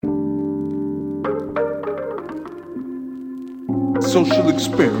social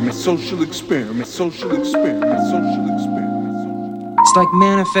experiment, social experiment, social experiment, social experiment. It's like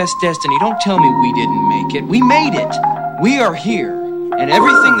manifest destiny. Don't tell me we didn't make it. We made it. We are here. And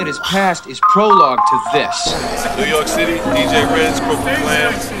everything that is past is prologue to this. New York City, DJ Riz, Crooklyn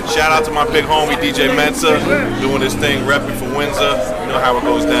Glam. Shout out to my big homie, DJ Mensa, doing this thing, repping for Windsor. You know how it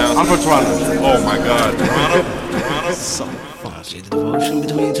goes down. I'm from Toronto. Oh my God, Toronto? So the devotion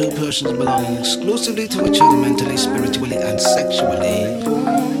between two persons belonging exclusively to each other mentally, spiritually, and sexually,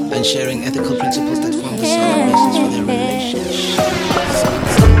 and sharing ethical principles that form the solid basis for their relationship.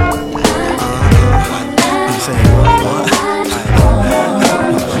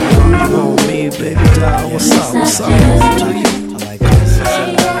 You know me, baby doll. What's up? What's up? I like this.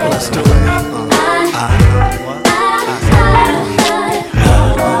 Let's do it.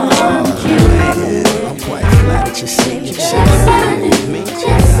 I'm quite flattered you say you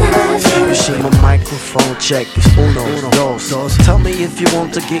You see my microphone check is uno, dos. Tell me if you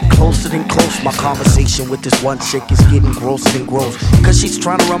want to get closer than close. My conversation with this one chick is getting grosser than gross. Cause she's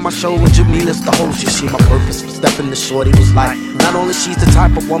trying to run my show with Jamila's the host. You see my purpose for stepping the shorty was like, not only she's the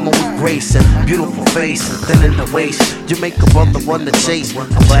type of woman with grace and beautiful face and thin in the waist, you make a brother run the chase. I'm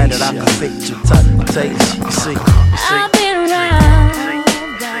glad that I can fit you, touch my taste. You see. I've been around,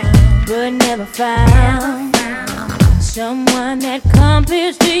 but never found someone that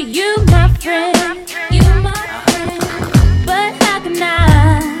compares to you, my friend. You, my friend. But how can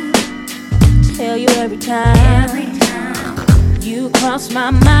I tell you every time you cross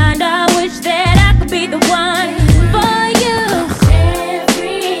my mind? I wish that I could be the one for you.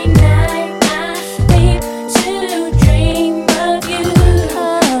 Every night I sleep to dream of you,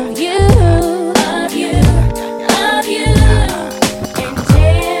 of you, of you, of you. And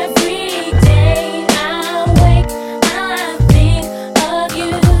every day I wake, I think of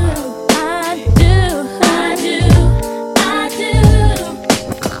you. I do, I do, I do.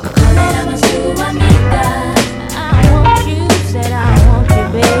 Hablamos tu amiga. I want you, said I want you,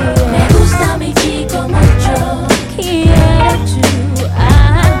 baby. Me gusta mi chico mucho. Quiero tú,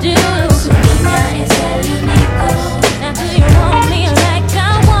 I do. Su niña es el único. Now do you want me like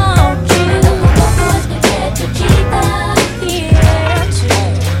I want you? Poco escuché tu chica. Quiero tú,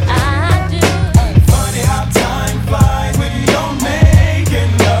 I do. Funny how time flies when you're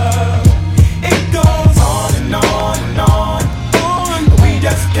making love. It goes on and on and on. We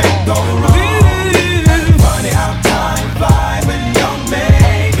just can't go wrong. Funny how time flies when you're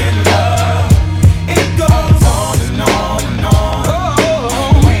making love. It goes on and on and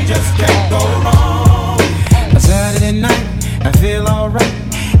on. We just can't go wrong. A Saturday night, I feel alright.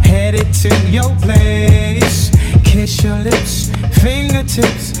 Headed to your place. Kiss your lips,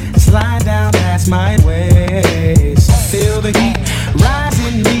 fingertips slide down past my waist. Feel the heat rise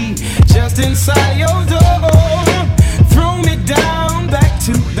in me just inside your door. Throw me down back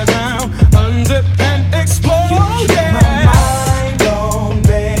to the ground, unzip and explode. You keep my mind on,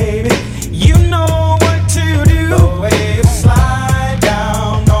 baby. You know what to do. The waves slide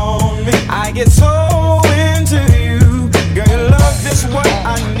down on me. I get so into you. Girl, your love is what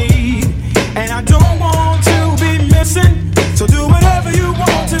I need, and I don't want to be missing. So do whatever you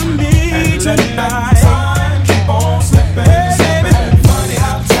want to me tonight. Time keep on slipping, slipping. Funny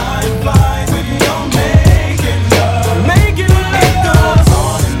how time flies when you're mad.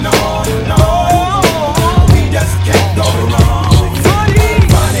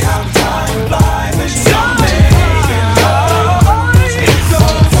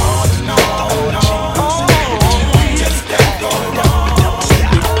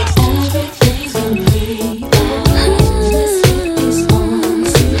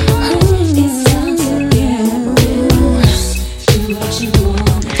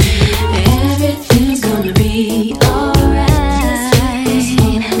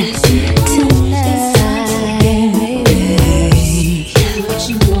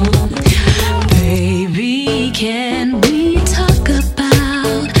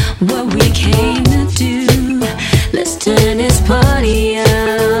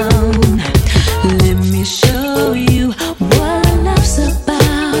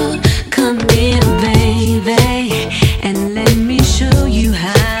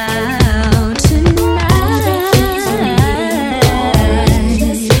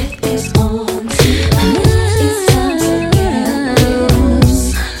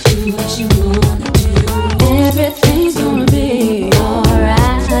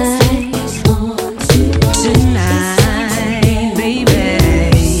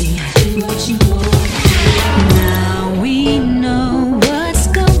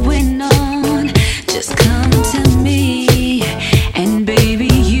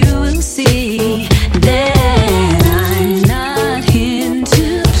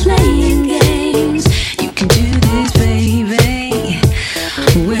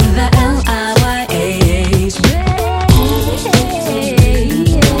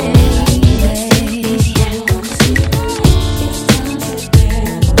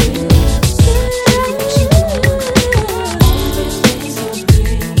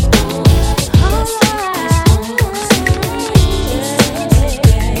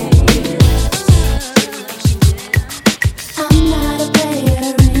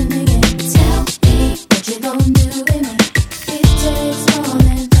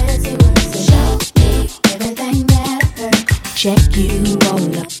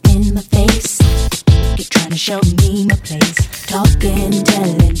 show me my place. Talking,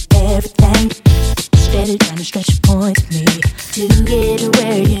 telling everything. Steady trying to stretch your points with me to get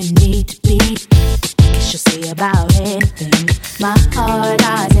where you need to be. Guess you'll see about anything. My heart,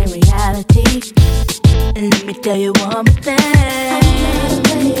 eyes, and reality. Let me tell you one more thing.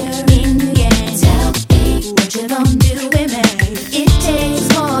 In the end, tell me what you gon' do with me. It takes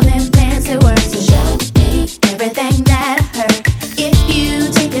more than fancy words to show me everything that I heard. If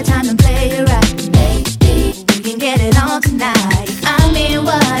you take the time and play it right, maybe we can get it on tonight. I mean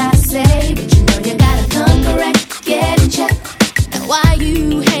what I say, but you know you gotta come correct, get in check. Now why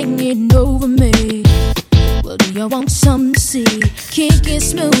you hanging over me? Well, do you want something to see? Kick it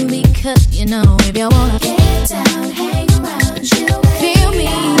smoothly, cut, you know. If you wanna get down, hang around, chill, feel me,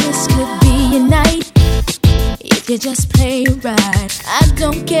 this could be a night. If you just play it right, I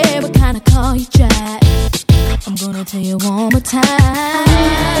don't care what kind of car you drive. I'm gonna tell you one more time.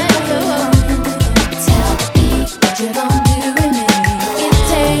 Tell me what you gon' do with me. It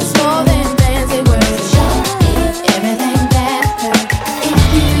takes more than fancy words. Show me everything that I heard. If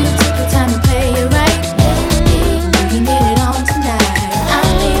you take the time to play it right, we can get it on tonight. I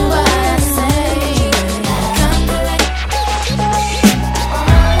mean what I say. Come correct.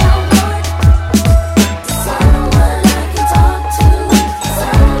 Someone I can talk to.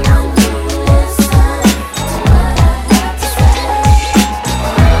 Someone who listens to what I have to say. I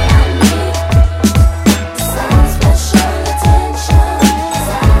need some special attention.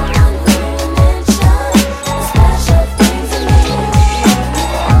 Someone who mentions special things in me.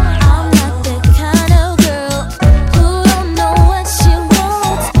 I'm not the kind of girl who don't know what she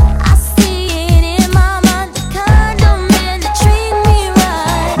wants. I see it in my mind, the kind of man that treat me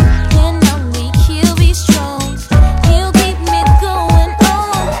right. When I'm weak, he'll be strong. He'll keep me going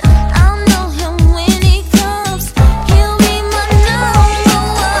on. I'll know him when he comes. He'll be my number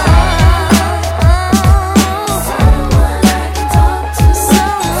one. Someone I can talk to.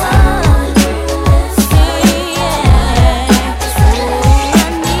 Someone who listens.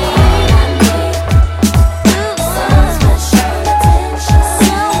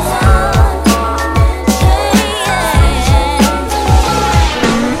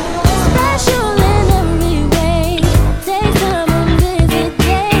 Special in every way. Takes time on busy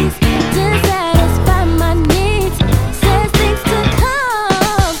days to satisfy my needs. Says things to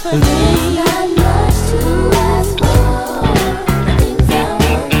comfort me. Not much to ask for. Things I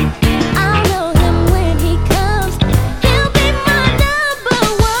want. I'll know him when he comes. He'll be my number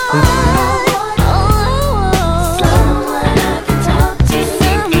one. Someone I can talk to.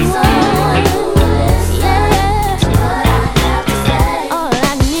 Someone who listens. What I have to say. All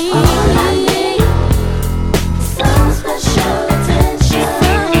I need. Some special attention.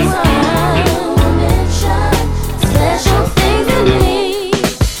 Someone who mentions special things in me.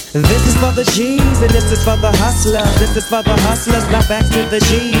 This is for the G's and this is for the hustlers. This is for the hustlers, now back to the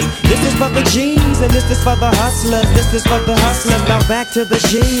G's. This is for the G's and this is for the hustlers. This is for the hustlers, now back to the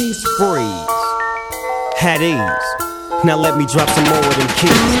G's. Freeze. Had ease. Now let me drop some more of them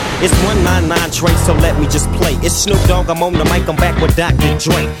keys. It's 199 Dre, so let me just play. It's Snoop Dogg, I'm on the mic, I'm back with Dr.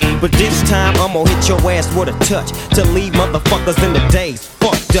 Dre. But this time I'm gonna hit your ass with a touch to leave motherfuckers in the days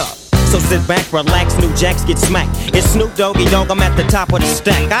fucked up. So sit back, relax, new jacks get smacked. It's Snoop Doggy Dogg, I'm at the top of the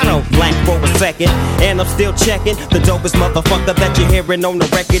stack. I don't blank for a second, and I'm still checking. The dopest motherfucker that you're hearing on the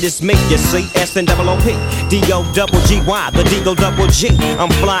record is me, you see. S-N-O-O-P, D-O-double-G-Y, the D-O-double-G. I'm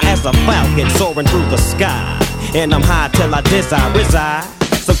fly as a falcon, soaring through the sky. And I'm high till I reside.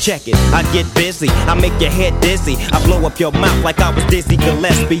 So check it, I get busy, I make your head dizzy, I blow up your mouth like I was Dizzy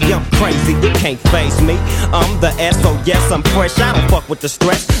Gillespie. I'm crazy, you can't face me. I'm the S, so yes, I'm fresh, I don't fuck with the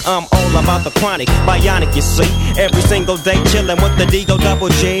stress. I'm all about the chronic, bionic, you see. Every single day chillin' with the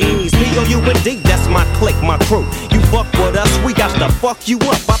D-O-double-G's. P-O-U-N-D, that's my clique, my crew. You fuck with us, we got to fuck you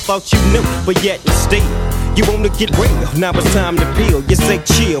up. I thought you knew, but yet you still. You wanna get real, now it's time to peel. You say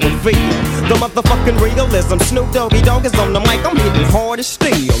chill and feel the motherfucking realism. Snoop Doggy Dogg is on the mic, I'm hitting hard as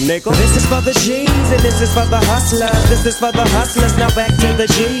steel, nigga. This is for the G's and this is for the hustlers. This is for the hustlers, now back to the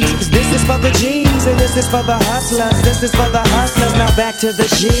G's. This is for the G's and this is for the hustlers. This is for the hustlers, now back to the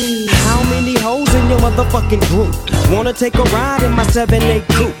G's. How many hoes in your motherfucking group wanna take a ride in my 7-8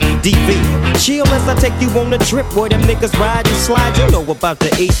 coupe? DV, chill as I take you on a trip where them niggas ride and slide. You know about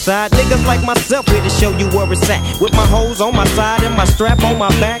the east side. Niggas like myself here to show you where it's at. With my hoes on my side and my strap on my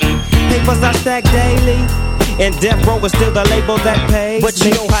back. Papers I stack daily. And Death Row is still the label that pays. But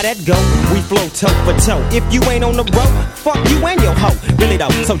you know how that go, we flow toe for toe. If you ain't on the road, fuck you and your hoe. Really though,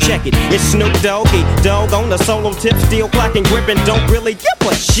 so check it. It's Snoop Doggy Dogg on the solo tip, still clocking, gripping, don't really give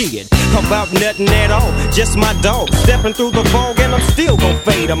a shit about nothing at all. Just my dog, stepping through the fog and I'm still gon'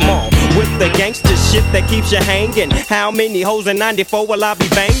 fade them all. with the gangster shit that keeps you hanging. How many hoes in 94 will I be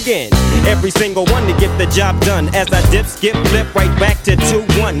banging? Every single one to get the job done. As I dip, skip, flip right back to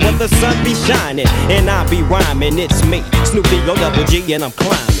 2-1. When the sun be shining and I be rhyming, it's me, Snoopy Double G, and I'm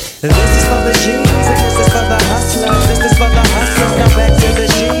climbing. This is for the G's and this is for the hustlers. This is for the hustlers. Now back to the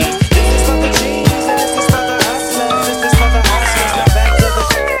G's. This is for the G's and this is for the hustlers. This is for the hustlers. Now back to the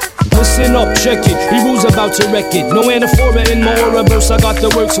G's. Listen up, check it. Hebrews about to wreck it. No anaphora in my aura verse. I got the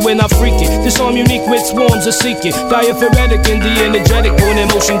works when I freak it. This arm unique with swarms of seeking. Diaphoretic and the energetic. Born in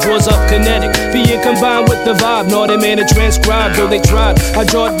motion draws up kinetic. Being combined with the vibe. Not a man to transcribe, though they tried. I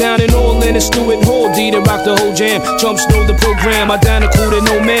draw it down and all in a Stewart Hall. D to rock the whole jam. Chumps know the program. Identical to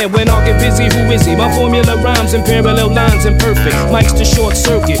no man. When I get busy, who is he? My formula rhymes in parallel lines and perfect. Mike's the short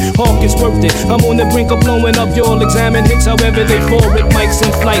circuit. Hawk is worth it. I'm on the brink of blowing up. You'll examine hits however they fall with mics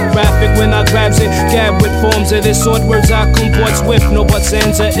in flight. Graphic when I grabs it. Gab with forms of this sort. Words I comport swift. No buts,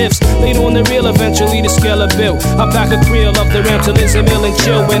 ands, or ifs. Later on the reel, eventually the scale of bill. I pack a creel of the ram till it's a mill and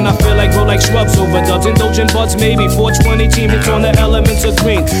chill. When I feel like grow like shrubs over dubs. Indulgent buds maybe. 420 team hits on the elements of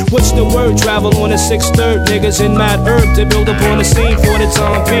green. What's the word? Travel on a 6/3. Niggas in mad herb to build upon the scene for the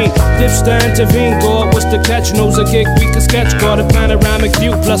time being. Dips to intervene. God, what's the catch? Knows a gig we can sketch. Got a panoramic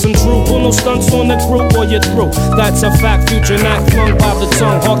view. Plus I'm true. Pull no stunts on the crew or you're through. That's a fact. Future not flung by the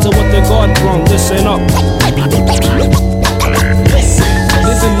tongue. Hard to what the God brung. Listen up.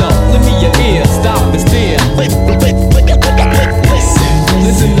 Listen up. Let me your ear. Stop and stare.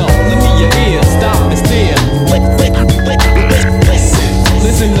 Listen up. Let me your ear. Stop and stare.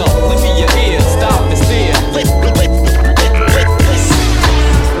 Listen up. Let me your ear. Stop and stare.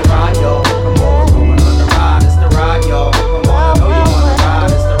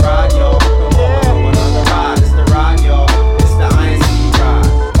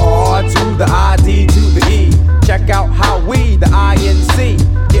 Check out how we, the INC,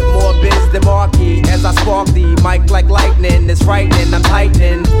 get more biz than marquee. As I spark the mic like lightning, it's frightening, I'm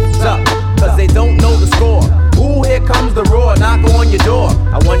tightening up, cause they don't know the score. Ooh, here comes the roar, knock on your door.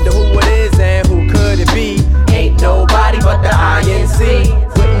 I wonder who it is and who could it be? Ain't nobody but the INC.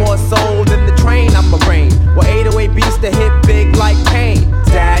 With more soul than the train, I'm a brain. Well, 808 beats to hit big like Kane.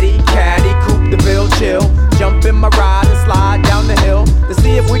 Daddy, caddy, coupe the bill, chill. Jump in my ride and slide down the hill to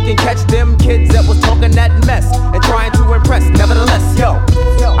see if we can catch them kids that was talking that mess and trying to impress. Nevertheless, yo,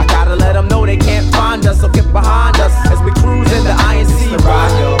 I gotta let them know they can't find us, so get behind us as we cruise in the INC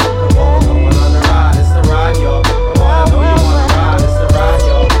ride, yo. Come on, going on the ride, it's the ride, yo. Come on, I know you wanna ride, it's the ride,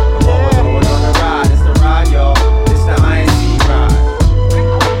 yo. Come on, going on the ride, it's the ride, yo. It's the INC ride.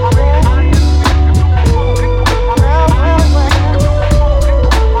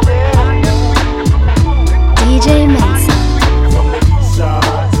 DJ Mensa. From the east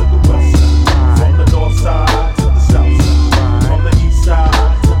side to the west side, from the north side to the south side, from the east side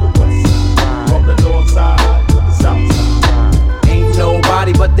to the west side, from the north side to the south side. Ain't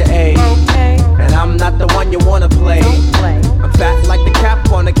nobody but the A, and I'm not the one you wanna play. I'm fat like the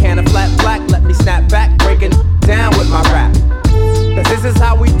cap on a can of flat black. Let me snap back, breaking down with my rap. Cause this is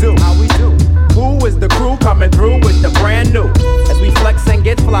how we do. Who is the crew coming through with the brand new? As we flex and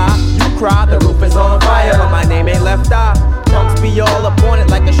get fly, you cry, the roof is on fire, but my name ain't Left Eye. Punks be all up on it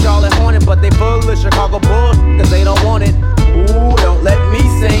like a Charlotte Hornet, but they full of Chicago Bulls, cause they don't want it. Ooh, don't let me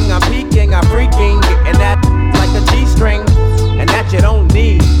sing, I'm peeking, I'm freaking, getting that like a G-string, and that you don't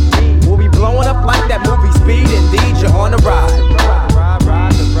need. We'll be blowing up like that movie Speed, indeed, you're on a ride.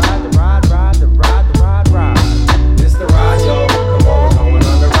 It's the ride, yo. Come on, going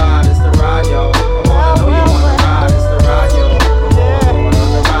on the ride, it's the ride, yo. Come on, I know you wanna ride, it's the ride, yo. Come on, going on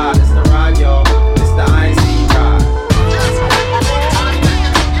the ride, it's the ride, yo. It's the INC ride.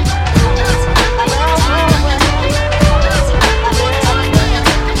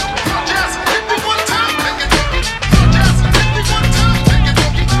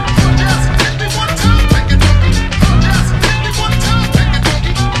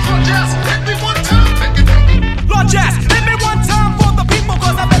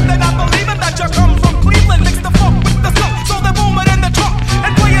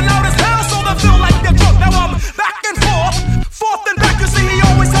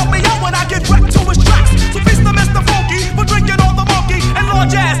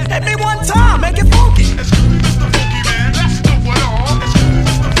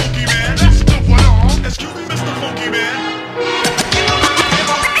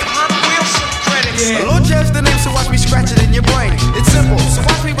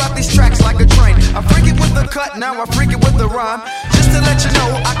 Now I freak it with the rhyme. Just to let you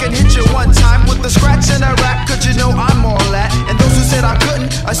know, I can hit you one time with the scratch and a rap, cause you know I'm all that. And those who said I couldn't,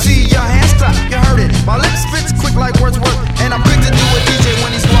 I see your hands clap, you heard it. My lips spits quick like Wordsworth, and I'm quick to do a DJ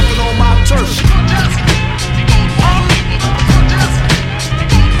when he's walking on my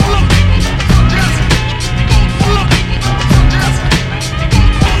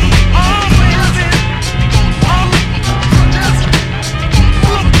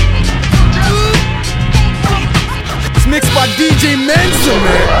DJ Mensa,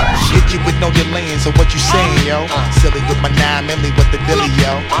 man. Hit you with no delay, so what you saying, yo? Silly with my 9 milli, what the dilly,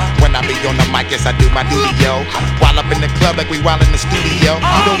 yo? When I be on the mic, yes, I do my duty, yo. While up in the club like we while in the studio.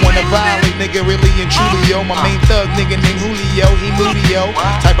 You don't wanna violate, nigga, really and truly, yo. My main thug nigga named Julio, he moody, yo.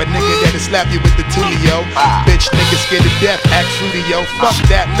 Type of nigga that'll slap you with the tulio. Bitch nigga scared to death, act fruity, yo. Fuck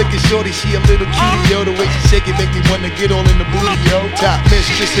that, look at shorty, she a little cutie, yo. The way she shake it make me wanna get all in the booty, yo. Top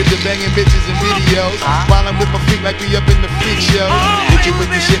mistress hit the banging bitches in videos. While I'm with my feet like we up in the freak show. Hit you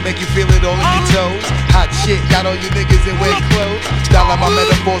with the shit, make you feel it all in your toes. Hot shit, got all you niggas in wet clothes. Style out my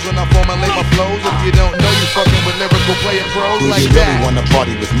metaphors when I formulate my flows. If you don't know, you fucking with lyrical player pros like that. Do you really wanna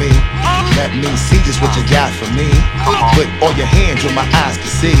party with me? Let me see just what you got for me. Put all your hands where my eyes can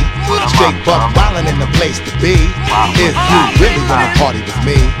see. Straight buck wildin' in the place to be. If you really wanna party with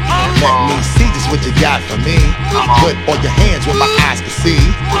me, let me see just what you got for me. Put all your hands where my eyes can see.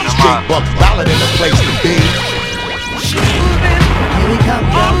 Straight buck wildin' in the place to be. Here we come,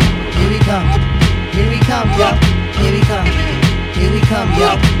 yo. Here we come. Here we come, yo. Here we come. Here we come,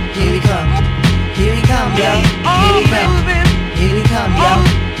 yo. Here we come. Here we come, yo. Here we come. Here we come, yo.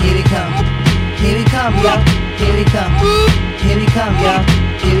 Here we come. Here we come, yo. Here we come. Here we come, yo.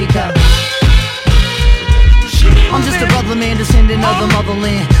 Here we come. I'm just a brother man, descendant of the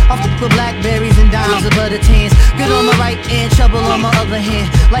motherland. Off the blackberries and dimes of butter tans. Good on my right hand, trouble on my other hand.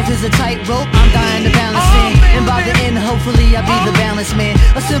 Life is a tightrope, I'm dying to balance in. And by the end, hopefully I'll be the balance man.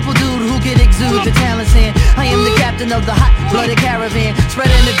 A simple dude who can exude the talents in. I am the captain of the hot-blooded caravan,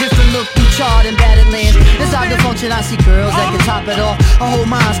 spreading a different look through charred and battered lands. Inside the function, I see girls that can top it off. I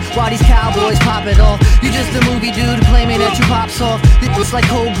hold minds while these cowboys pop it off. You just a movie dude claiming that you pop soft. It's like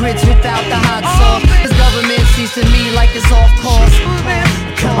cold grits without the hot sauce. This government sees to me like it's off course.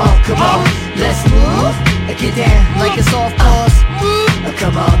 Come on, let's move. Get down like it's off course.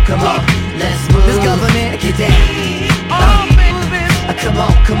 Come on, let's move. This government, get down. Come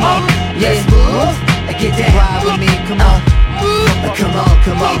on, let's move. Get down. Ride with me, come on.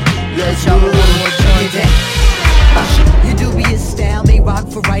 Come on, let's move. Get down. Your dubious style may rock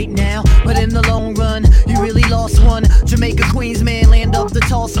for right now, but in the long run, you really lost one. Jamaica, Queens, man, land of the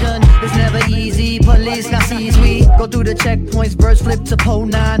Toscan. It's never easy, police now sees we go through the checkpoints, birds flip to pole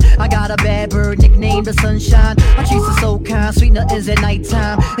 9. I got a bad bird, nicknamed the sunshine. I treat her so kind, sweet nothings at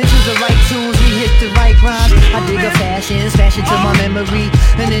nighttime. Into the right tunes, we hit the right rhymes. I dig her fashion, smash it to my memory.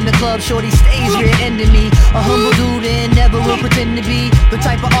 And in the club, shorty stays rear ending me. A humble dude and never will pretend to be the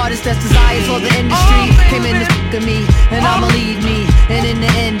type of artist that's desired for the industry. Came in to me, and I'ma leave me. And in the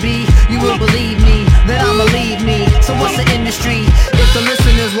end, B, you will believe me that I'ma leave me. So what's the industry if the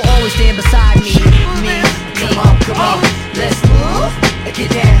listeners will always stand beside me? Come on, let's move. Get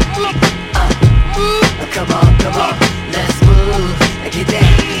down. Come on, let's move. Get down.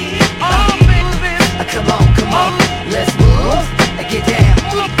 Come on, let's move. Get down.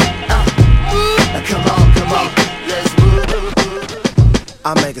 Come on, let's move.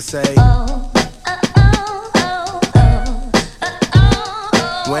 I make it say.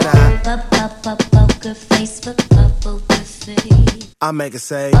 When poker face, poker face. I make it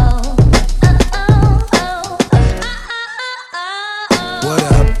say. What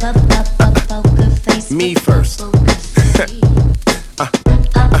up? Me first.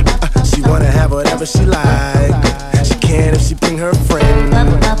 She wanna have whatever she like. She can if she bring her friend,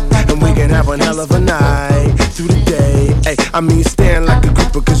 and we can have one hell of a night through the day. Hey, I mean you stand like a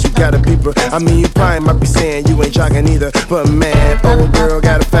grouper 'cause you got a beeper. I mean you probably might be saying you ain't jogging either, but man, old girl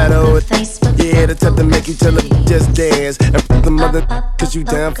got a fat old. Yeah, the type to make you tell her just dance. And fuck the mother 'cause you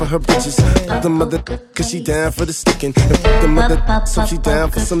down for her bitches. Fuck the mother 'cause she down for the sticking. And fuck the mother so she down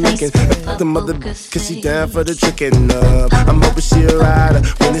for some licking. And fuck the mother 'cause she down for the tricking. I'm hoping she a rider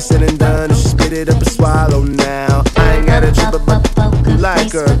when it's said and done. If she spit it up and swallow now, I ain't got a trip but you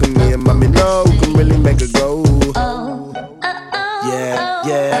like her. 'Cause me and mommy know who can really make her go.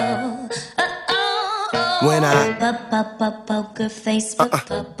 Yeah. When I poker face,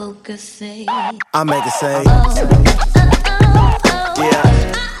 poker face. I make it say. Yeah.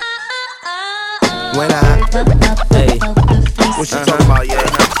 When I hey, what you talking about? Yeah.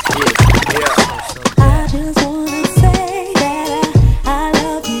 I just wanna say that I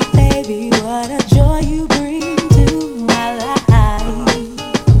love you, baby. What a joy you bring to my life.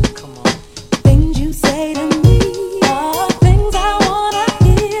 Come on. Things you say to me are things I wanna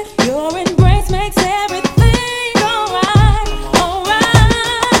hear. Your embrace makes everything alright, alright.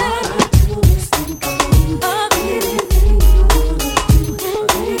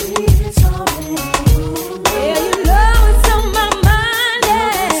 Yeah, you know it's on my mind,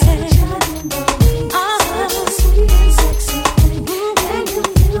 yeah.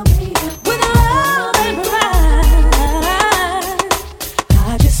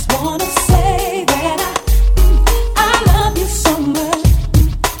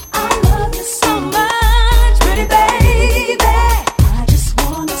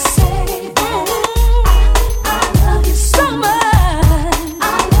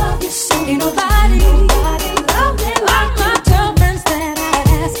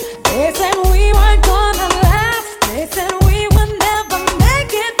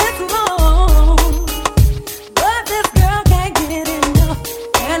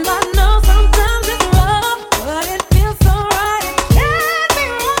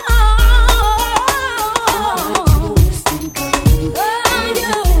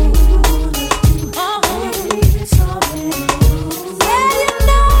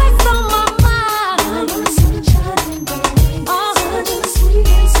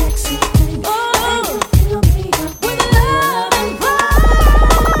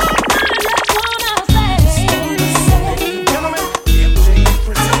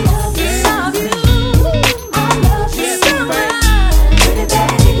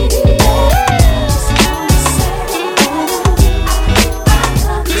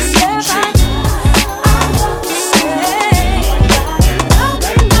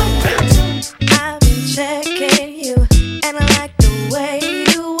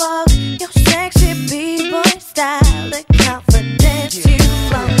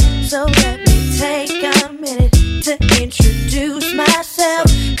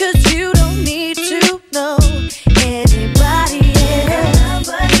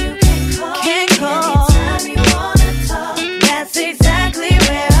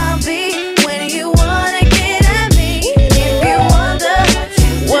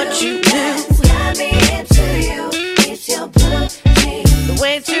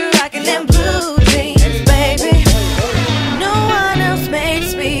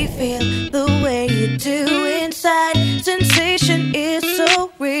 feel the way you do inside. Sensation is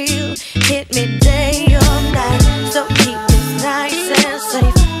so real. Hit me day or night. So keep it nice and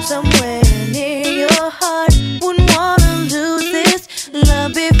safe. Somewhere near your heart. Wouldn't wanna lose this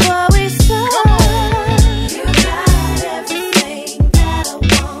love before we start. You got everything that I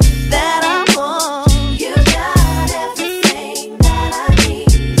want. That I want. You got everything that I need.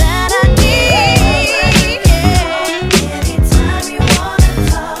 That I need. Yeah. Anytime you wanna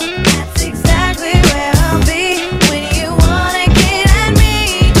talk, that's exactly where I'll be. When you wanna get at me,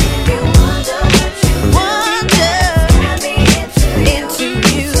 if you wonder what you wonder, got me into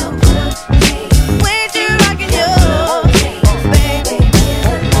you. Way too rockin' your dreams, baby.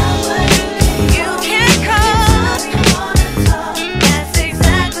 You can call. That's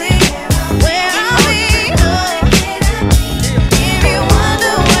exactly where I'll be. If you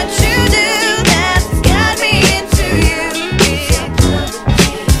wonder what you do, that's got me into you.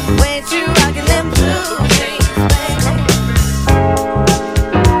 Way too rockin' them blue dreams, baby.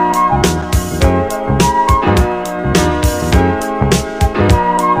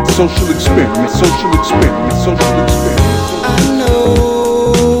 Social experiment, social experiment, social experiment. I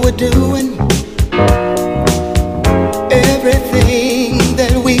know we're doing everything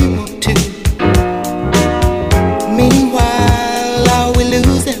that we want to. Meanwhile, are we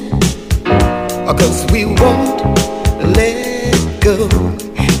losing? 'Cause we won't let go.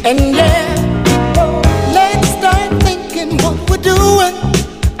 And yeah, let's start thinking what we're doing.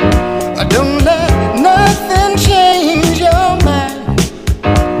 Don't let nothing change your mind.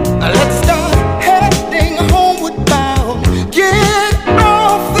 Let's start heading homeward bound. Get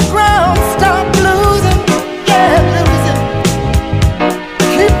off the ground, stop losing, yeah, losing.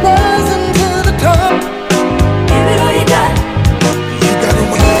 Keep rising to the top. Give it all you got. You gotta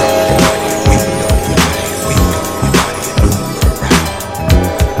wake up your body, wake up your body, wake up your body and move around.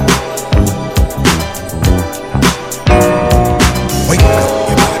 Wake up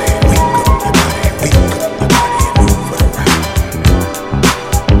your body, wake up your body, wake up your body and move around.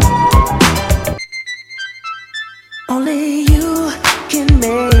 Only you can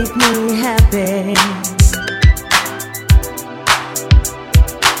make me happy.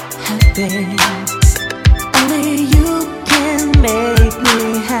 Happy. Only you can make me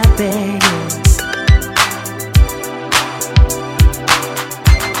happy.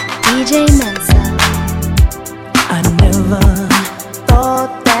 DJ Mensa. I never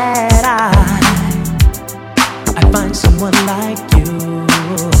thought that I'd find someone like you.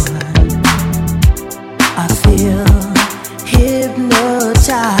 I feel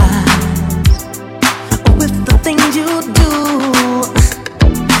hypnotized with the things you do.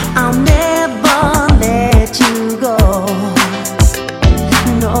 I'll never let you go.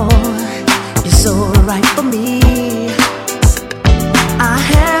 No, you're so right for me. I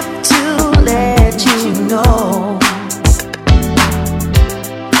have to let you know.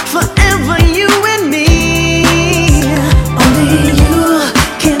 Forever you and me. Only you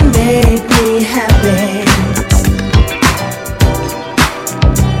can make me happy.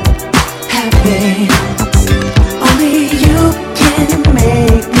 Happy. Only you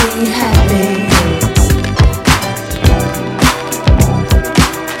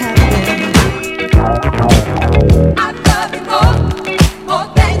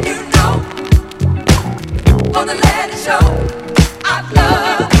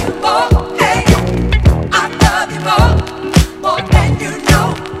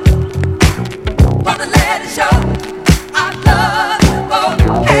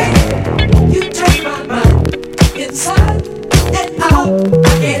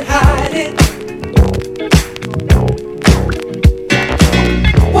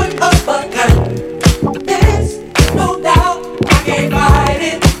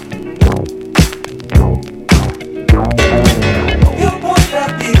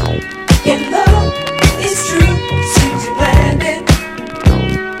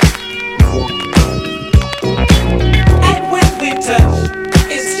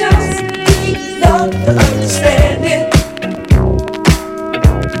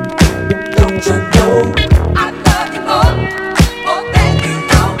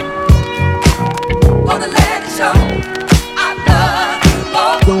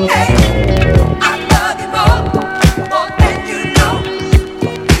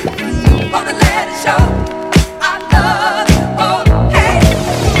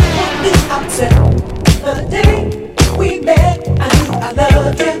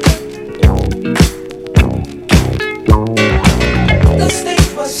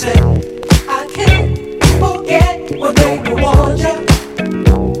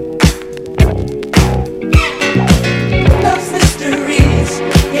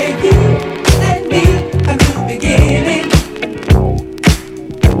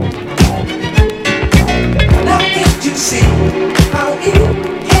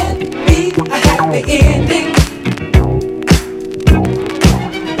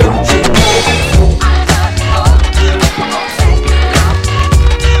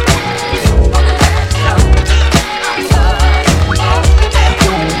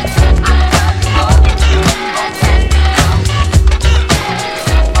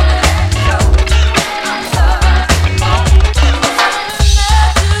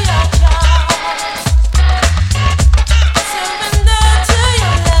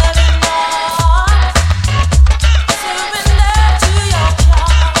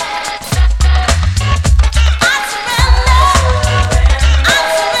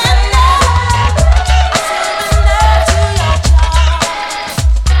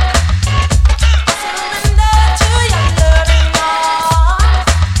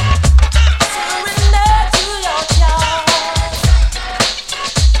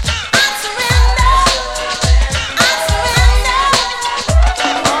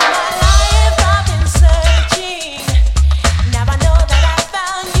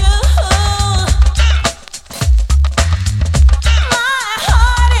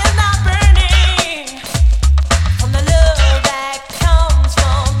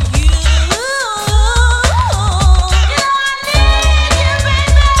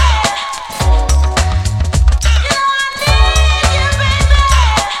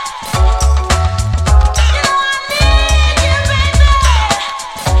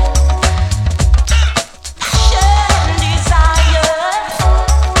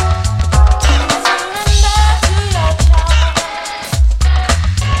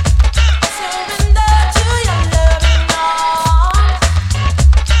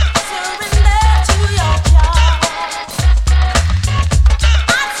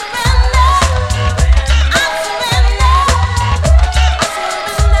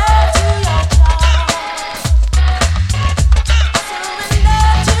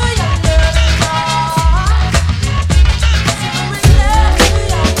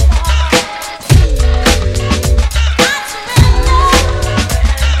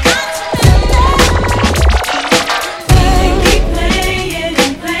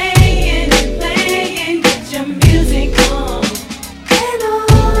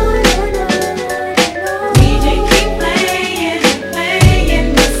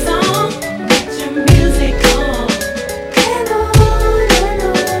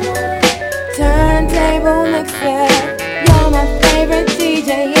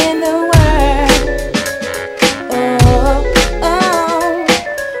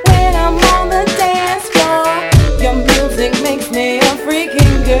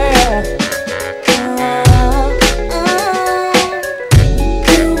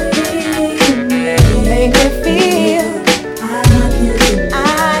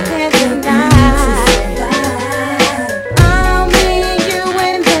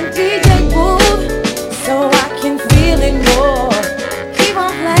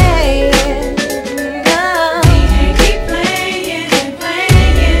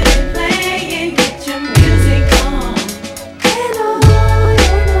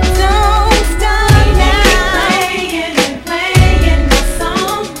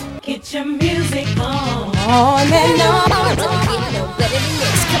on and on. Don't get no better than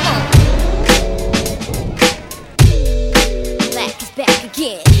this. Come on. Black is back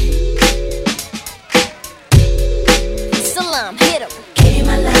again. Salam, hit 'em. Gave you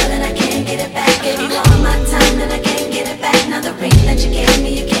my love and I can't get it back. Gave you all my time and I can't get it back. Now the ring that you gave me,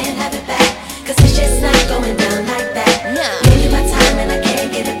 you can't have it back. Cause it's just not going down like that. No. Gave you my time and I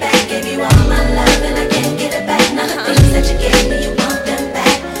can't get it back. Gave you all my love and I can't get it back. Now the things that you gave me, you want them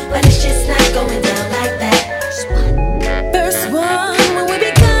back. But it's just not going down like that. First one, when we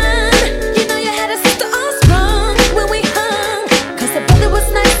begun, you know you had a sister all sprung when we hung. Cause the brother was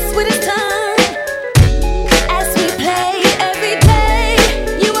nice with his tongue. As we played every day,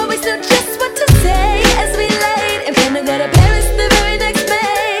 you always knew just what to say. As we laid and planned to go to Paris the very next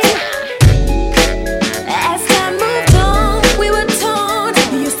May. As time moved on, we were torn.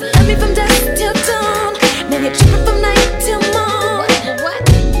 You used to love me from dusk till dawn. Now you're tripping from night till morn. What?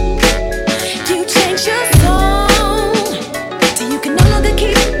 You changed your song till you can no longer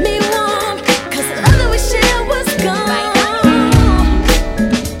keep me warm. Cause the love that we shared was gone.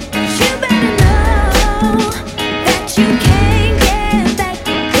 You better know that you can't get back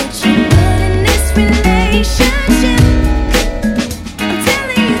what you put in this relationship. I'm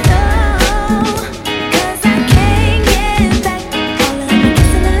telling you so, cause I can't get back all of the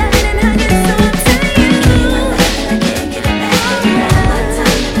kissing and loving and hugging. So I'm telling you, I can't get it back. Gave you all my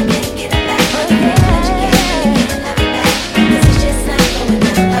time and I can't get it back. The ring that you gave me, you can't have it back. Cause it's just not going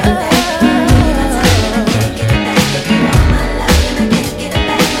down like that. Gave you my time and I can't get it back. Gave you all my love and I can't get it back.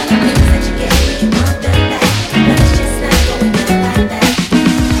 Now the things that you gave me, you want them back. But it's just not going down like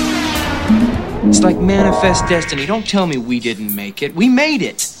that. It's like manifest destiny. Don't tell me we didn't make it. We made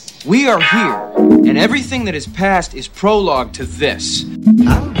it. We are here. And everything that is past is prologue to this.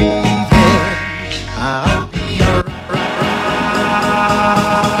 I'll be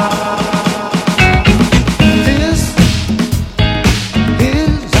This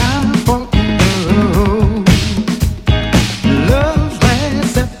is our road. Love's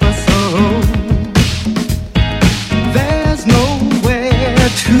last episode. There's nowhere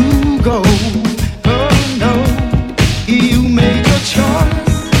to go. Oh no, you made your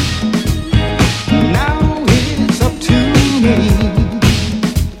choice. Now it's up to me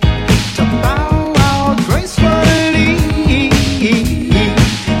to bow out gracefully.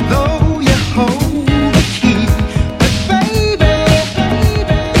 Though you hold the key, but baby,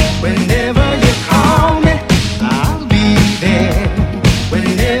 whenever you call me, I'll be there.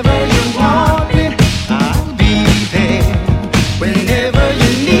 Whenever you want me, I'll be there. Whenever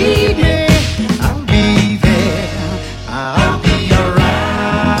you need me, I'll be there. I'll be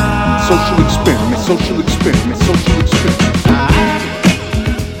around. Social experiment, social experiment, social experiment. I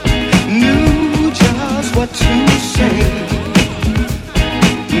knew just what to say.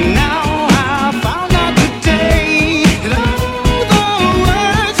 Now I found out today that all the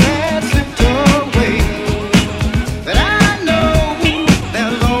words had slipped away. But I know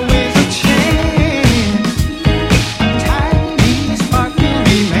there's always a chance. A tiny spark will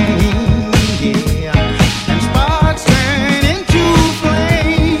remain, yeah. And sparks turn into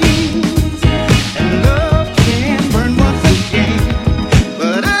flames. And love can burn once again.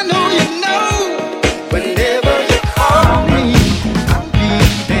 But I know you know, whenever you call me, I'll be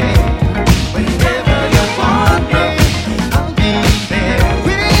there. Whenever you want me, I'll be there.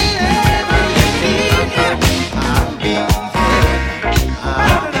 Whenever you need me, I'll be there.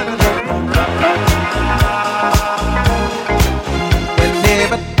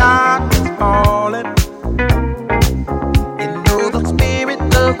 Whenever dark is falling, you know the spirit of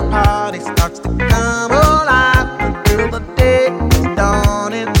the party starts to come alive until the day is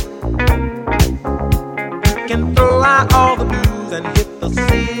dawning. You can throw out all the blues and hit the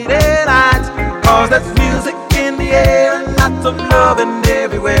city lights, cause there's music in the air and lots of loving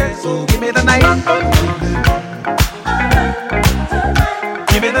everywhere. So give me the night.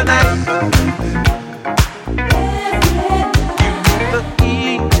 Give me the night. The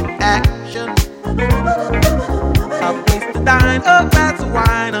heat, action, a place to dine, a glass of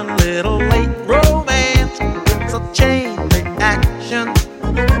wine, a little late romance. It's a chain reaction.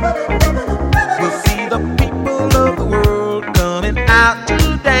 We'll see the people of the world coming out to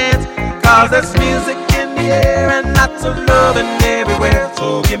dance, cause there's music in the air and lots of loving everywhere.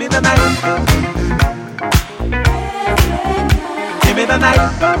 So give me the night. Give me the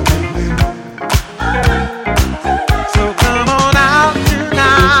night. So come on out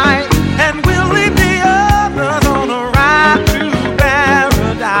tonight, and we'll leave the others on a ride to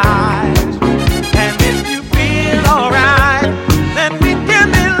paradise. And if you feel alright, then we can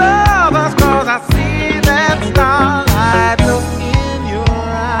be lovers, cause I see that starlight look in your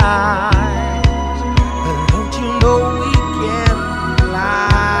eyes.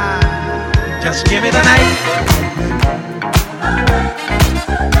 Give me the night.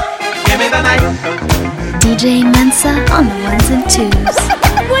 Give me the night. DJ Mensa on the ones and twos.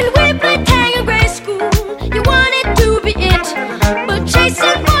 When we played tag in grade school, you wanted to be it, but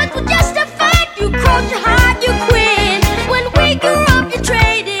chasing boys was just a fight. You crossed your heart, you quit. When we grew up, you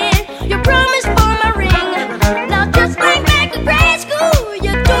traded your promise for my ring. Now just bring back to grade school,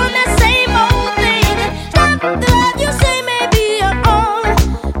 you're doing that same old thing. Stop the love you say maybe you're on.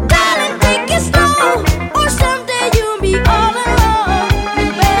 Darling, take it slow, or someday you'll be all alone. You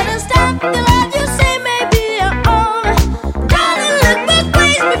better stop the love you say maybe you're on. Darling, look what's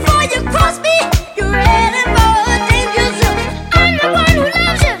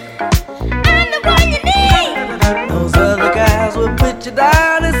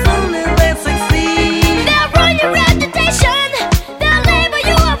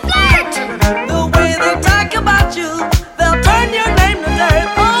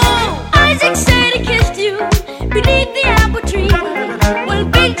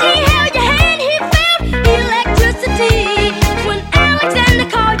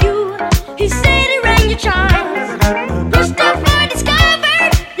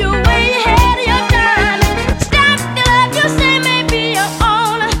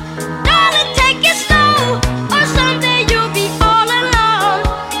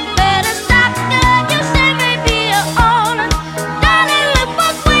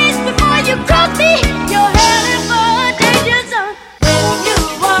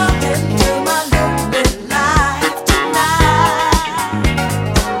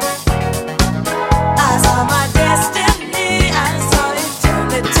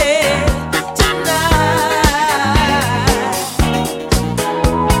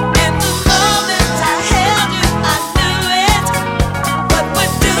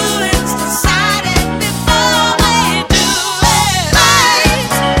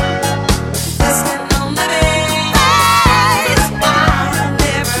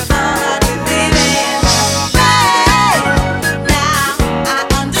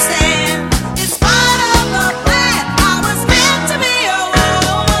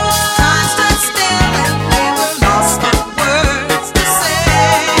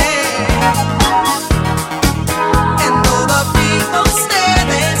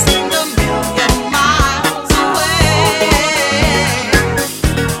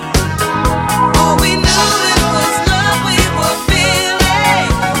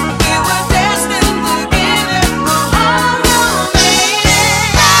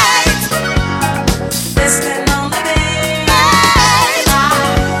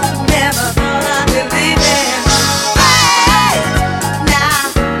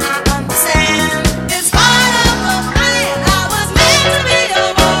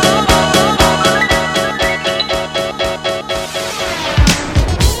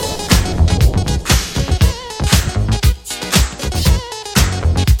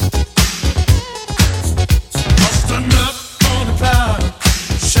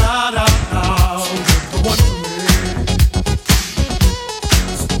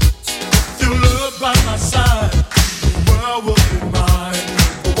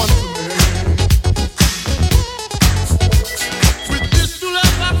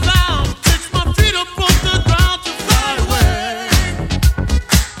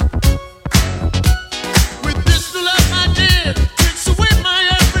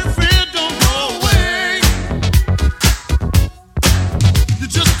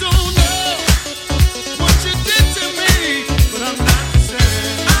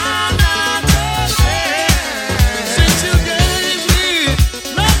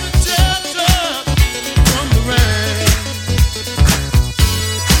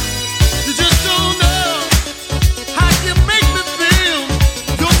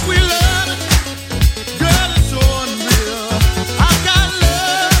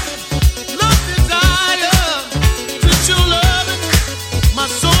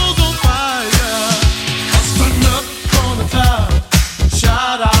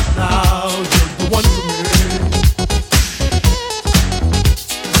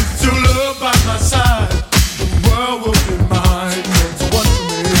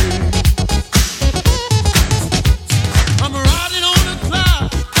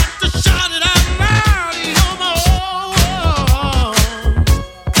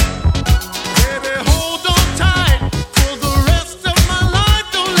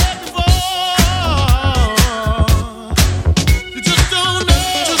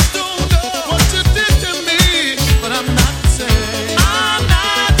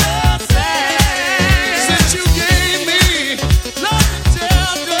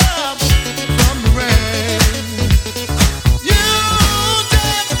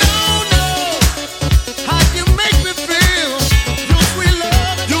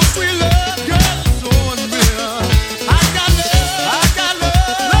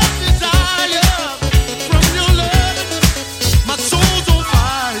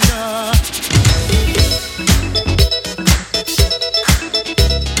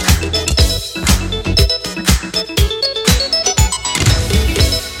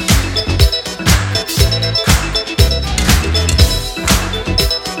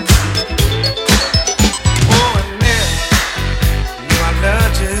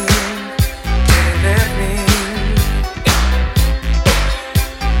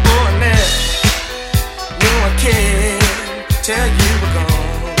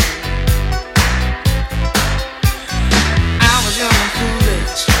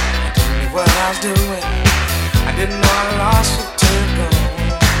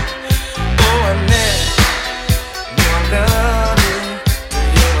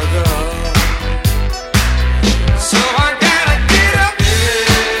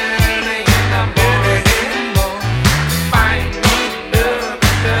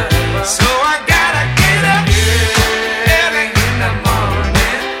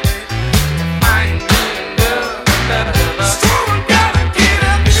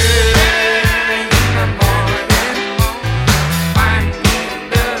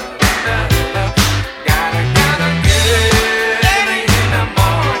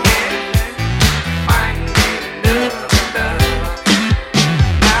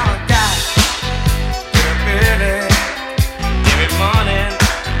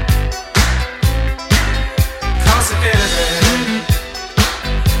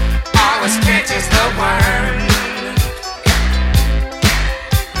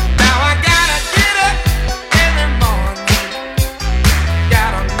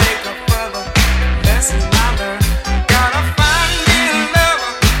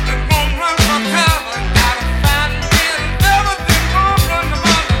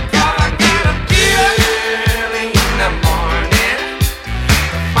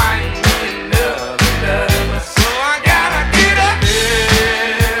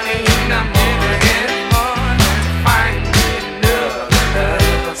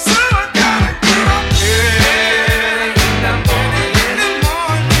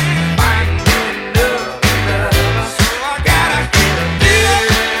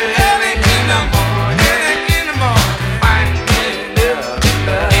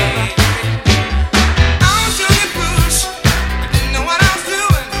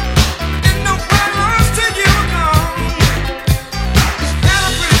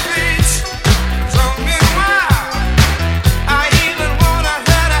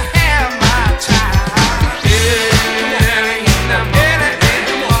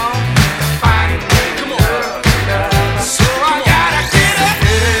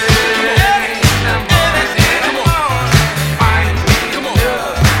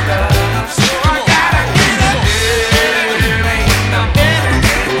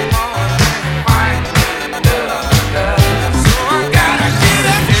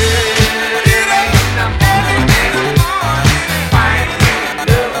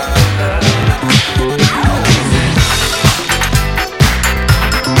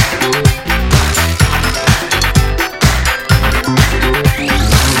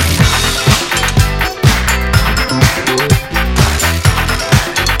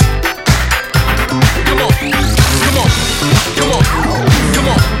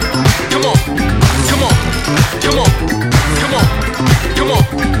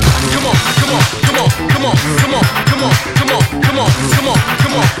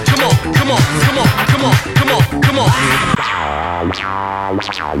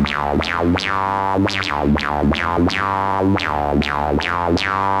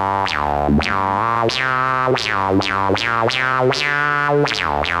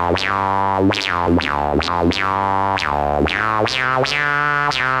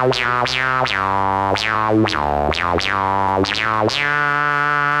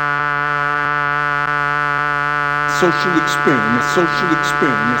Social experiment, social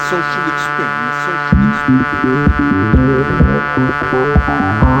experiment, social experiment, social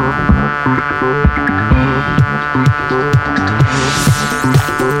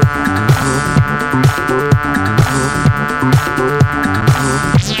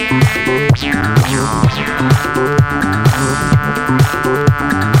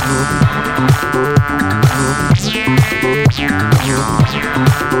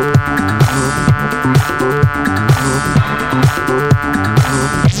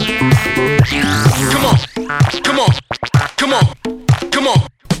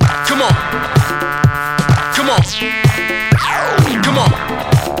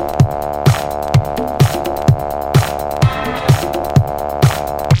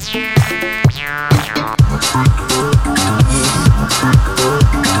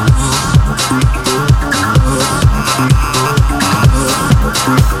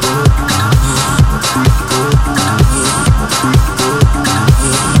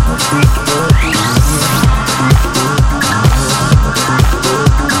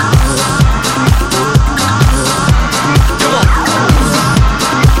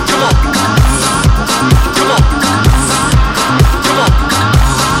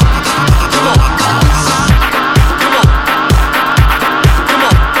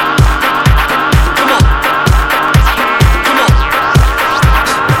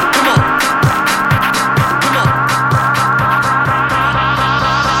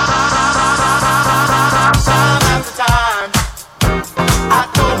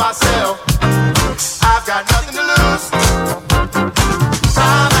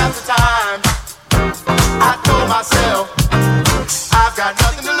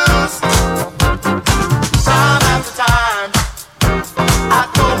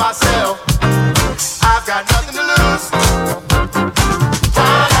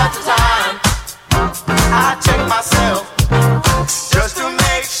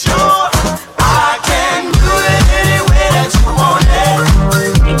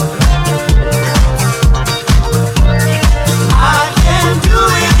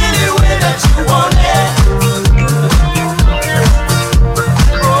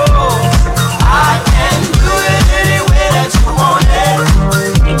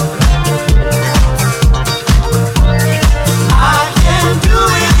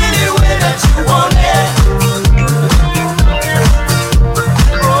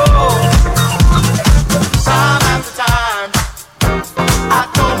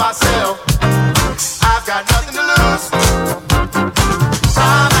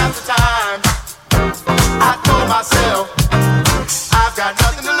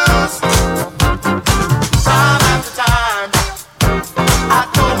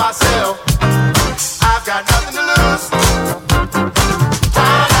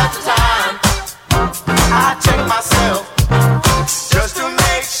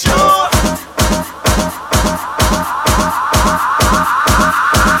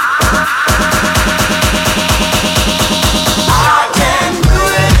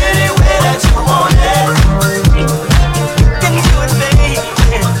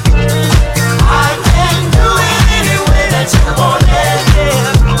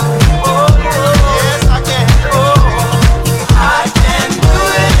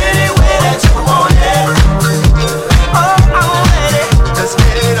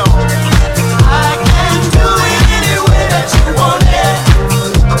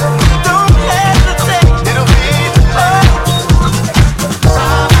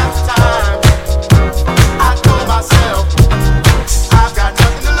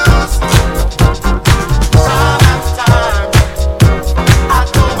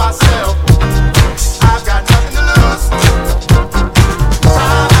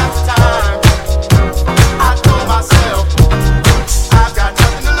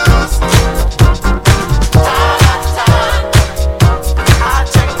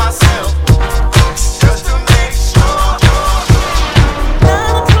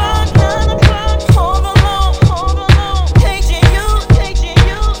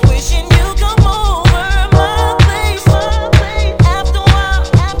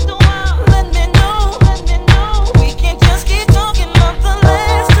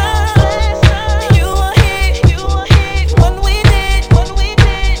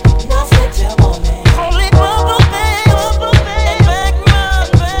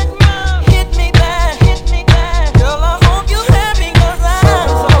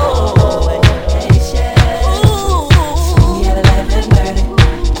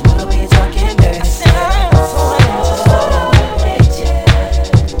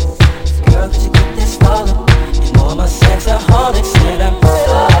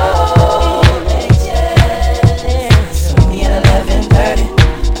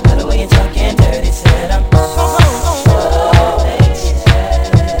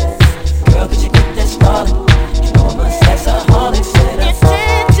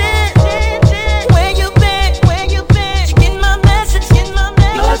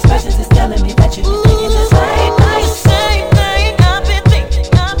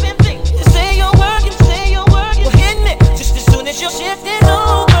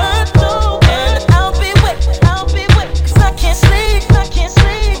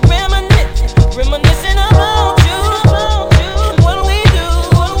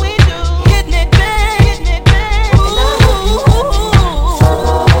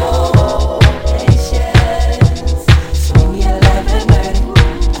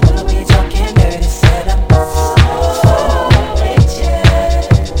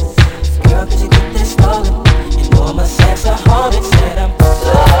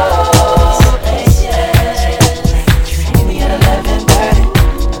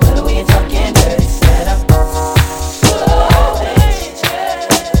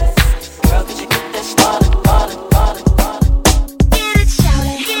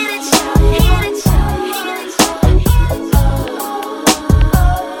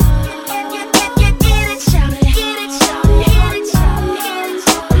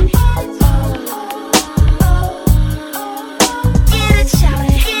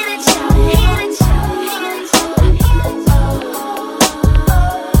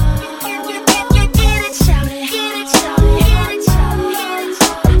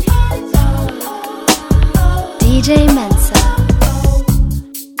DJ Mensa.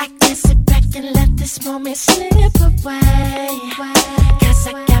 I can't sit back and let this moment slip away. Cause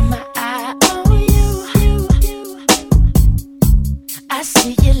I got my eye on you. I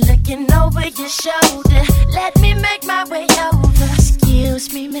see you looking over your shoulder. Let me make my way over.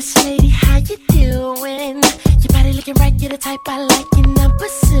 Excuse me, Miss Lady, how you doing? Your body looking right, you're the type I like and I'm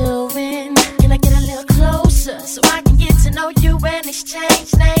pursuing. Can I get a little closer so I can get to know you and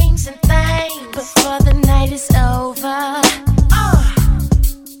exchange names and things before the night is over?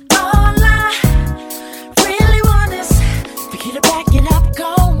 All I really want is for you to back it up,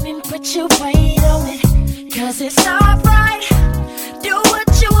 go on and put your weight on it. Cause it's alright, do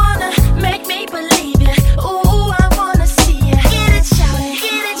what you wanna, make me believe it. Ooh, I wanna see you. Get it, shout it,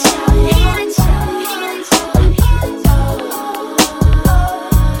 get it, shout it, get it, shout it, get it, shout it. Get it, shout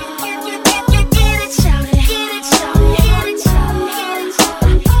it, get it, shout it, get it, shout it, get it, shout it.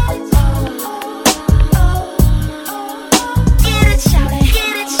 Get it, shout it,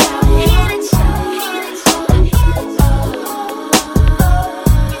 get it, shout it, get it, shout it, get it, shout it.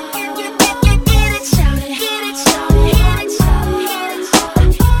 Get it, shout it, get it, shout it, get it, shout it, get it, shout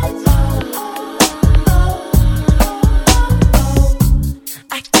it.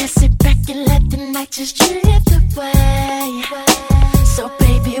 I can't sit back and let the night just drift away. So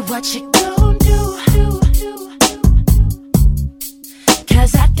baby, what you gon' do?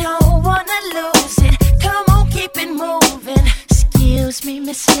 Cause I don't wanna lose it. Come on, keep it moving. Excuse me,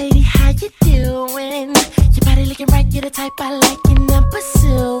 Miss Lady, how you doing? Your body looking right, you're the type I like and I'm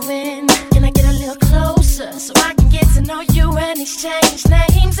pursuing. Can I get a little closer so I can get to know you and exchange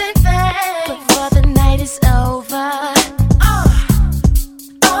names and things before the night is over?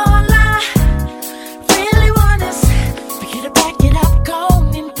 All I really want is for you to back it up, go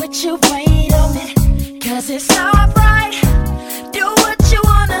on and put your weight on it. Cause it's alright, do what you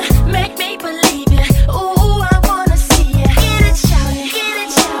wanna, make me believe it. Ooh, I wanna see you. Get it, shout it, get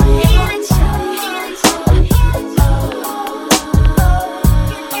it, shout it, get it, shout it, get it, shout it. Get it,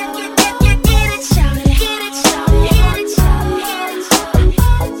 shout it, get it, shout it, get it, shout it, get it, shout it.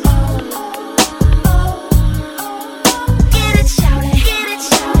 Get it, shout it, get it,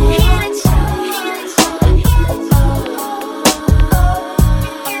 shout it, get it, shout it, get it, shout it.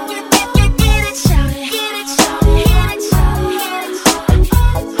 Get it, shout it, get it, shout it, get it, shout it, get it, shout it.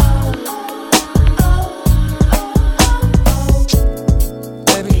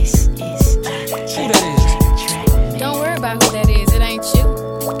 Baby, who that is? Don't worry about who that is, it ain't you.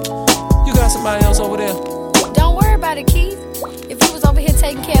 You got somebody else over there? Don't worry about it, Keith. If you was over here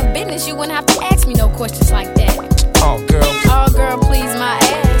taking care of business, you wouldn't have to ask me no questions like that. Oh, girl. Oh, girl, please my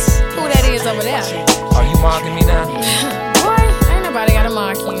ass. Who that is over there? Are you mocking me now? Boy, ain't nobody gotta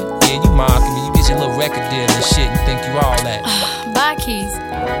mark you. Yeah, you mocking me. You get your little record deal and shit and think you all that. Bye, Keith.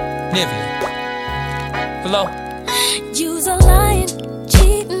 Nivea. Hello? You's a lying,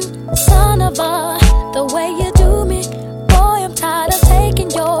 cheating son of a. The way you do me, boy, I'm tired of taking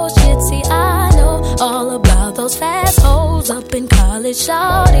your shit. See, I know all about those fast hoes up in college.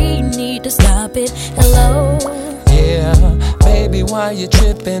 Shawty, need to stop it. Hello. Yeah, baby, why you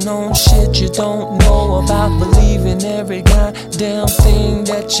tripping on shit you don't know about? Believing every goddamn thing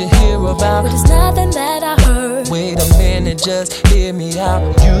that you hear about. But it's nothing that I heard. Wait a minute, just hear me out.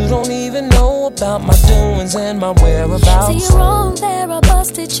 You don't even know about my doings and my whereabouts. See, you're wrong there, I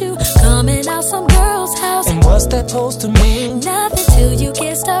busted you coming out some girl's house. And what's that supposed to mean? Nothing till you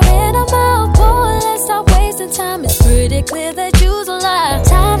kissed her in her mouth. Boy, let's stop wasting time. It's pretty clear that you's a liar.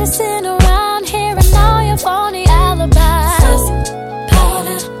 Tired of sitting around hearing all your phony alibis.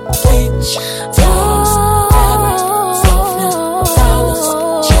 Powder, bleach, flowers, softener, dollars,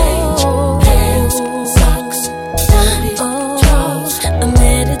 change, pants, socks, money, drawers. I'm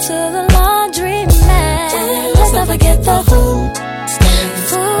headed to the laundry mat. Let's not forget the food stains,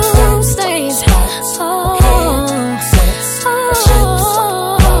 food stains.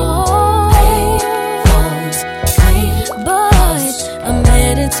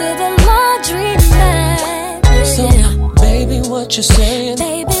 To the laundry mat. So, baby, what you saying?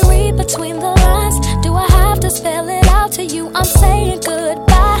 Baby, read between the lines. Do I have to spell it out to you? I'm saying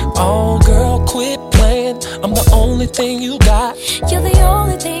goodbye. Oh, girl, quit playing. I'm the only thing you got. You're the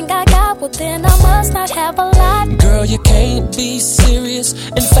only thing I got. Well, then I must not have a lot. Girl, you can't be serious.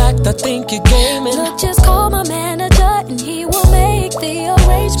 In fact, I think you're gaming. Look, just call my manager and he will make the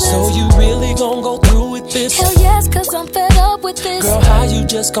arrangements. So you really gon' go through with this? Hell yes, cause I'm fed up with this. Girl, how you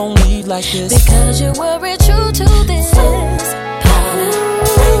just gon' leave like this? Because you weren't true to this. Powder,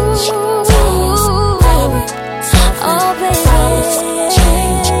 bleach, towels, baby, oh baby,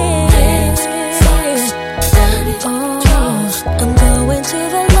 change, pants, socks, money, I'm going to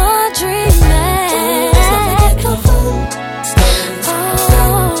the laundry mat.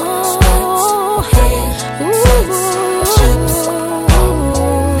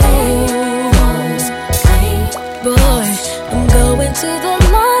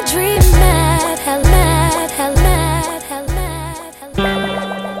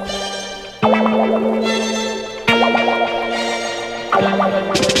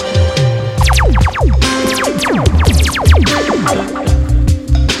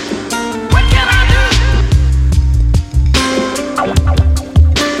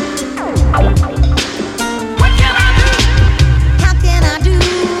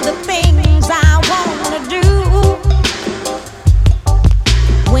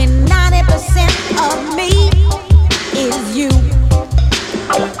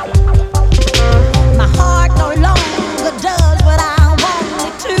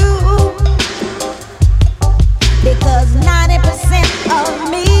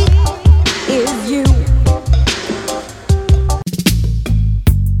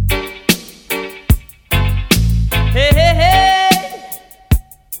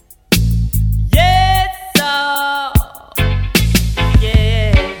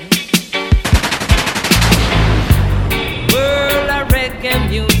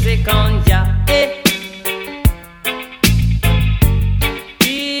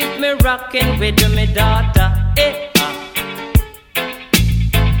 with me daughter.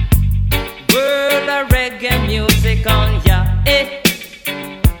 World of reggae music on ya.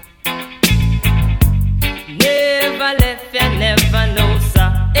 Never left ya, never know, sir.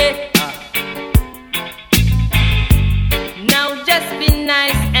 Now just be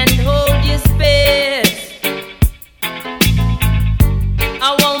nice and hold your space. I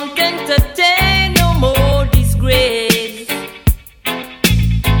won't entertain no more disgrace.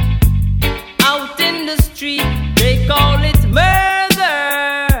 Out in the street, they call it murder.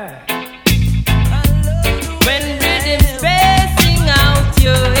 When rhythm's passing out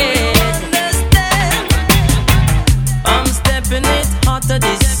your head, I'm stepping it hotter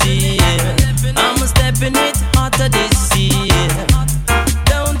this year. I'm stepping it hotter this year.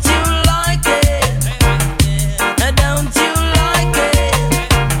 Don't you like it? Don't you like it?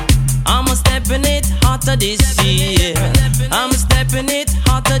 I'm stepping it hotter this year. I'm stepping it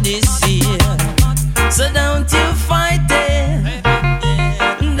hotter this year. So don't you fight it.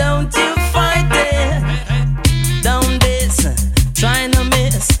 Don't you fight it. Don't this. Trying to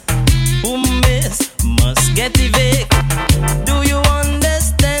miss. Who miss must get evicted. Do you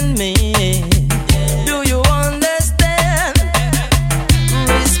understand me? Do you understand?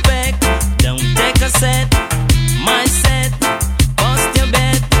 Respect. Don't take a set. My set. Bust your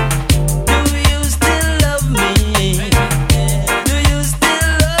bet. Do you still love me? Do you still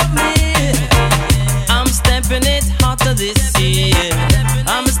love me? I'm stepping it hotter this year.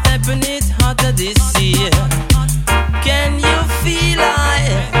 I'm stepping it hotter this year. Can you feel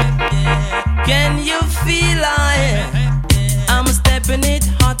it? Can you feel it? I'm stepping it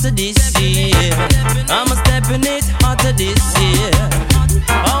hotter this year. I'm stepping it hotter this year.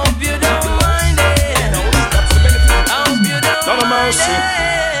 Hope you don't mind it. Hope you don't Lord of mind mercy. it.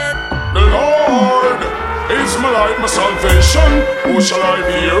 The Lord is my light, my salvation. Who shall I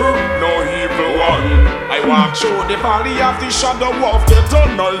fear? No evil one. I walk through the valley of the shadow of death,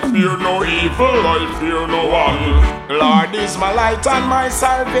 and I fear no evil, I fear no one. The Lord is my light and my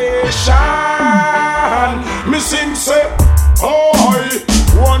salvation. Me sing say, oh, I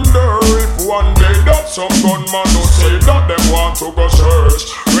wonder if one day that some gunman will say that them want to go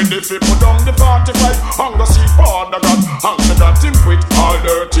search. Ready to put down the 45 on the sea Father God, and the that him quit all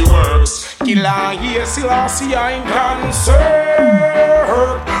dirty works. Killer here, Selassie, I'm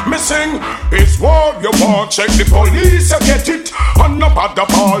concerned. Me sing, it's war you want, check the police, you get it. And no bother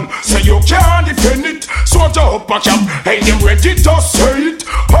ball, say you can't defend it. Soldier up a camp, hey them ready to say it.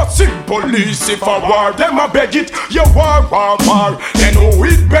 Hustle police, if a war, them a beg it. You war, then who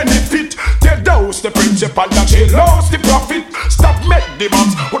it benefit? They dose the principal that she lost the profit. Stop make the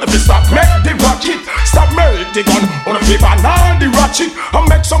bombs, what if you stop make the rocket? Stop make the gun, what if you banana the ratchet? And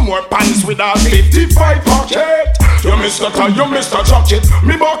make some more pants with a 55 pocket. You Mr. Tie, you Mr. Jacket,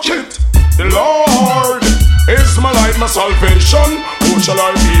 me bucket. The Lord is my light, my salvation. Who shall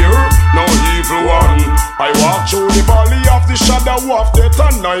I fear? No evil one. I walk through the valley of the shadow of death,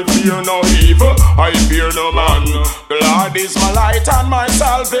 and I fear no evil, I fear no man. The Lord is my light and my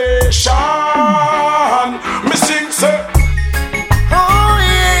salvation. Me sing say, oh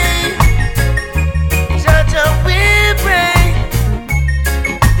yeah, Judge we pray.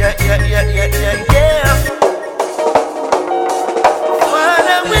 Yeah.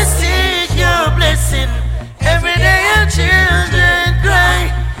 Father, we seek your blessing. Every day our children cry.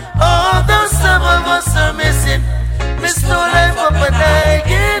 Although some of us are missing, miss no life up and I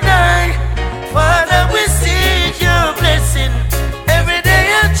can die. Father, we seek your blessing. Every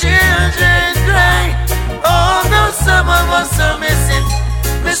day our children cry. Although some of us are missing,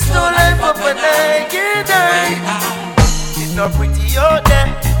 miss no life up and I can die. It's not pretty out there.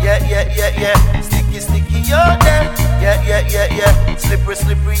 Yeah. Sticky out there. Yeah.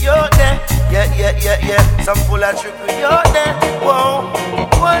 Slippery out there. Yeah. Some full of trickery out there. Whoa.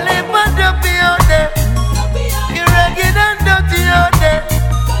 One lip and dumpy out there. You're ragged and dirty out there.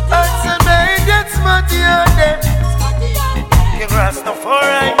 Answer me, that's smutty out there. King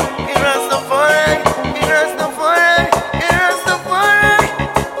Rastafari.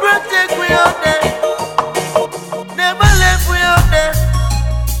 Protect we out there. Never left we out there.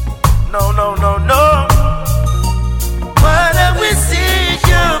 No. Father, we seek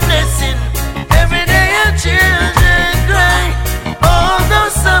your blessing. Every day our children cry. Although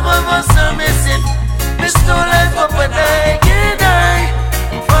some of us are missing, miss no life up and I can die.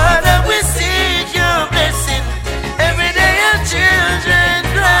 Father, we seek your blessing. Every day our children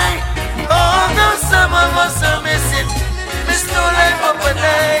cry. Although some of us are missing, miss no life up and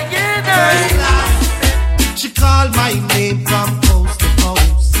I can die. She called my name from coast to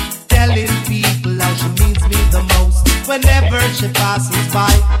coast, telling people how she needs me the most. Whenever she passes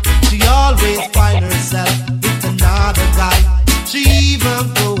by, she always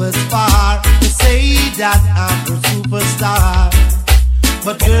that I'm her superstar.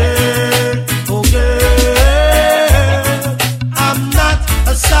 But girl, oh girl, I'm not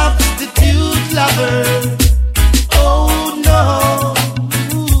a substitute lover. Oh no,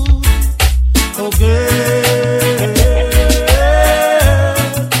 oh girl,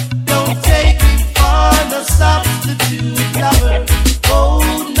 don't take me for no substitute lover. Oh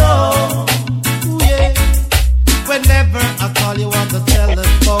no, yeah. Whenever I call you on the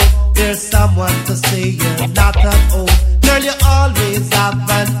telephone, there's someone to say you're not at home. Girl, you always have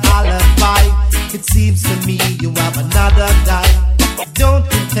an alibi. It seems to me you have another guy. Don't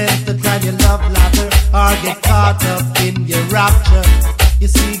intend to climb your love ladder or get caught up in your rapture. You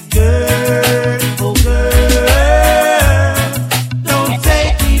see, girl, oh girl, don't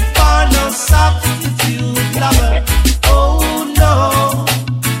take me for no substitute lover. Oh no,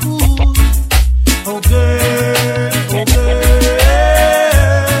 ooh, oh girl, oh girl,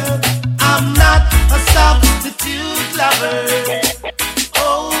 I'm not a substitute lover.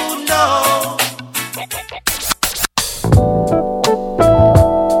 Oh no.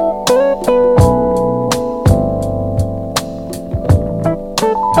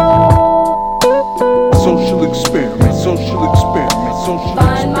 Social experiment, social experiment, social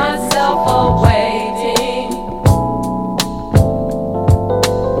Find myself awaiting.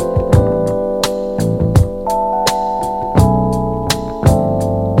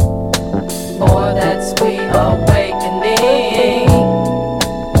 For that sweet awakening.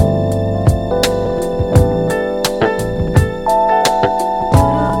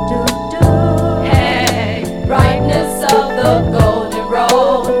 Hey, brightness of the golden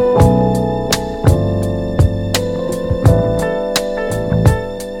road.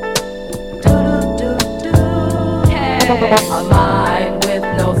 A mind with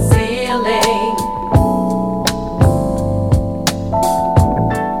no ceiling.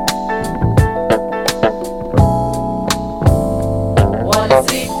 Wanna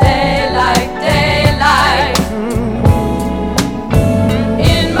see daylight, daylight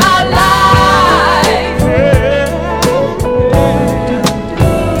in my life.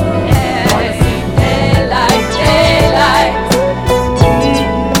 Wanna see daylight, daylight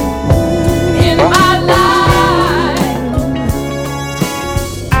in my life.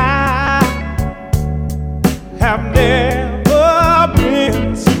 Have never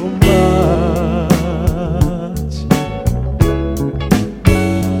been so much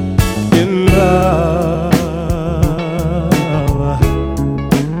in love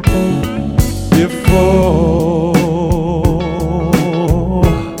before.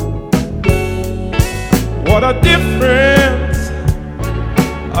 What a difference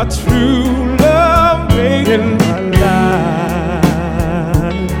a true love made in my life.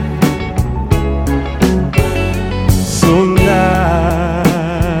 So nice,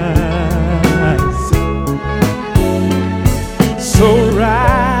 so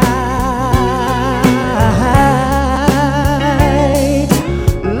right.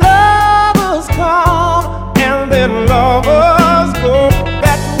 Lovers come and then lovers go.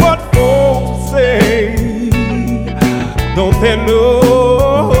 That's what folks say. Don't they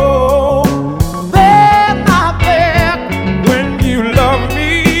know? They're not there when you love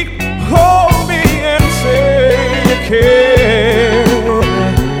me. Hold me and say you care.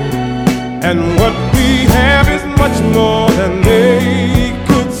 And what we have is much more than they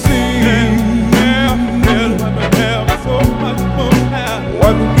could see.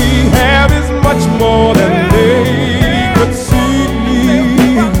 What we have is much more than they could see.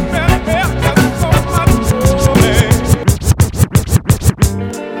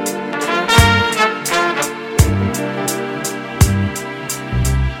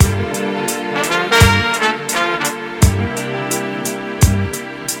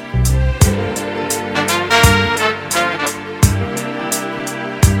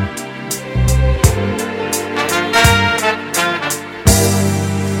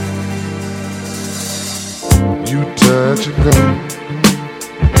 You touch and go,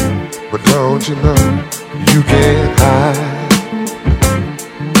 but don't you know you can't hide?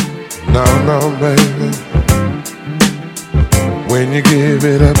 No, no, baby. When you give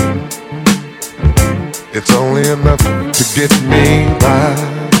it up, it's only enough to get me by.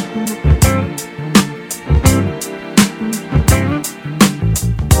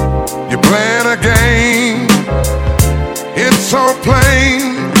 You're playing a game, it's so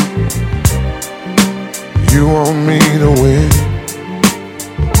plain. You want me to win.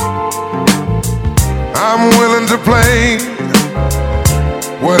 I'm willing to play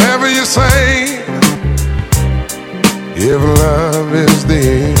whatever you say. If love is the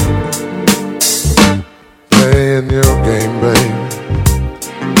end, playing your game, baby.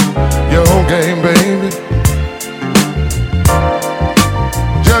 Your game, baby.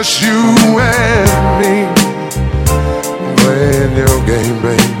 Just you and me playing your game,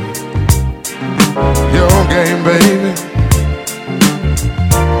 baby. Your game, baby.